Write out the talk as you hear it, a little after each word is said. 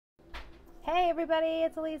Hey everybody,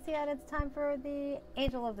 it's Alicia and it's time for the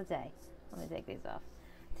angel of the day. Let me take these off.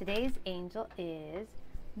 Today's angel is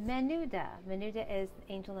Menadel. Menadel is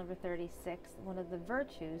angel number 36, one of the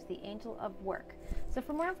virtues, the angel of work. So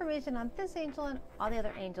for more information on this angel and all the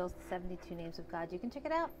other angels, the 72 names of God, you can check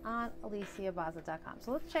it out on aliciabaza.com.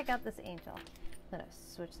 So let's check out this angel. I'm going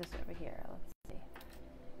to switch this over here. Let's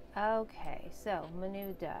see. Okay, so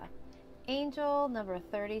Menadel, angel number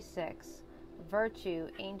 36. Virtue,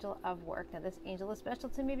 angel of work. Now this angel is special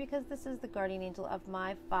to me because this is the guardian angel of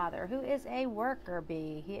my father, who is a worker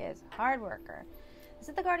bee. He is a hard worker. This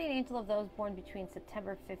is the guardian angel of those born between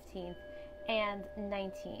September 15th and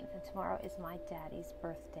 19th. And tomorrow is my daddy's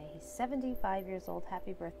birthday. He's 75 years old.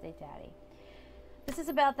 Happy birthday, Daddy. This is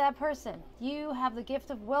about that person. You have the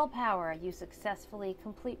gift of willpower. You successfully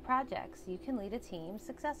complete projects. You can lead a team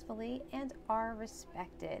successfully and are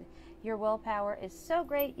respected. Your willpower is so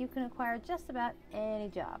great you can acquire just about any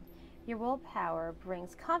job. Your willpower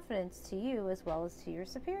brings confidence to you as well as to your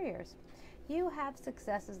superiors. You have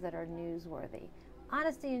successes that are newsworthy.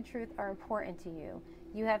 Honesty and truth are important to you.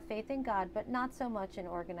 You have faith in God, but not so much in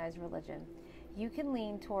organized religion. You can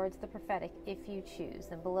lean towards the prophetic if you choose.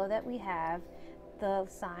 And below that we have the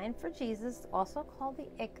sign for Jesus, also called the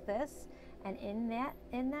ichthus, and in that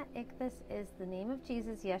ichthus is the name of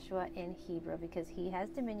Jesus, Yeshua, in Hebrew, because he has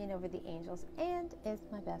dominion over the angels and is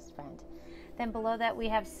my best friend. Then below that we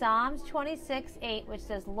have Psalms 26:8, which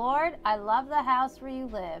says, Lord, I love the house where you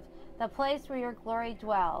live, the place where your glory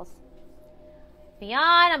dwells.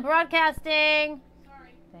 Beyond, I'm broadcasting.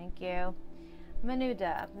 Sorry. Thank you.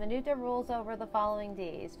 Menadel. Menadel rules over the following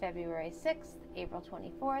days: February 6th, April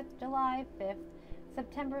 24th, July 5th,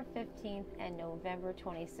 September 15th, and November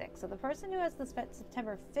 26th. So the person who has the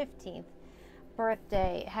September 15th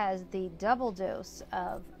birthday has the double dose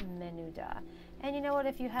of Menadel. And you know what?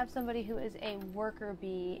 If you have somebody who is a worker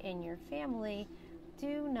bee in your family,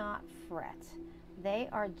 do not fret. They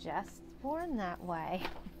are just born that way.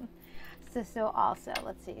 So also,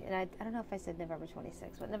 let's see, and I don't know if I said November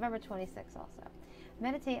 26th, but November 26th also.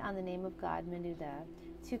 Meditate on the name of God, Menadel,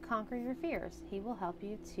 to conquer your fears. He will help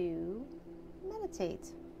you to meditate.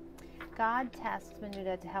 God tasks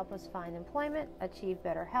Menadel to help us find employment, achieve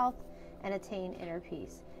better health, and attain inner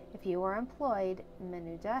peace. If you are employed,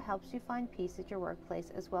 Menadel helps you find peace at your workplace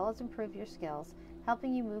as well as improve your skills,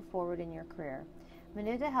 helping you move forward in your career.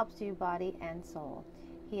 Menadel helps you body and soul.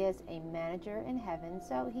 He is a manager in heaven,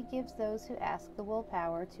 so he gives those who ask the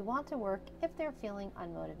willpower to want to work if they're feeling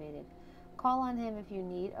unmotivated. Call on him if you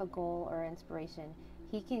need a goal or inspiration.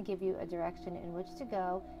 He can give you a direction in which to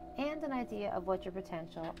go and an idea of what your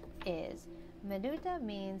potential is. Menadel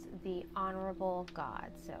means the honorable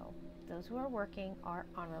God, so those who are working are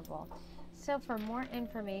honorable. So for more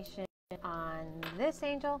information on this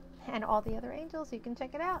angel and all the other angels, you can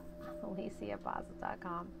check it out on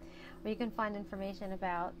aliciabaza.com, where you can find information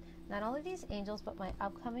about not only these angels but my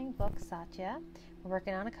upcoming book, Satya. We're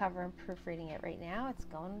working on a cover and proofreading it right now. It's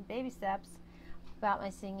going baby steps. About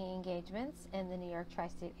my singing engagements in the New York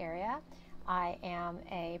tri-state area. I am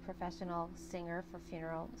a professional singer for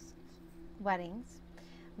funerals, weddings,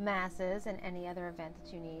 masses, and any other event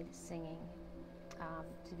that you need singing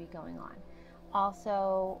to be going on.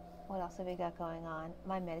 Also, what else have we got going on?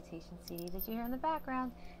 My meditation CD that you hear in the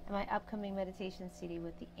background, and my upcoming meditation CD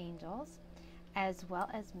with the angels, as well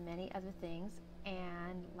as many other things.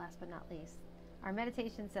 And last but not least, our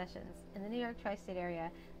meditation sessions in the New York tri-state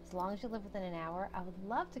area. As long as you live within an hour, I would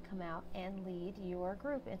love to come out and lead your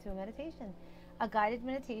group into a meditation. A guided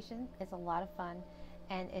meditation is a lot of fun,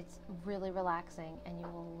 and it's really relaxing, and you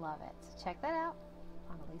will love it. So check that out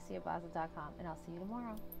on aliciabaza.com, and I'll see you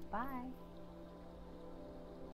tomorrow. Bye.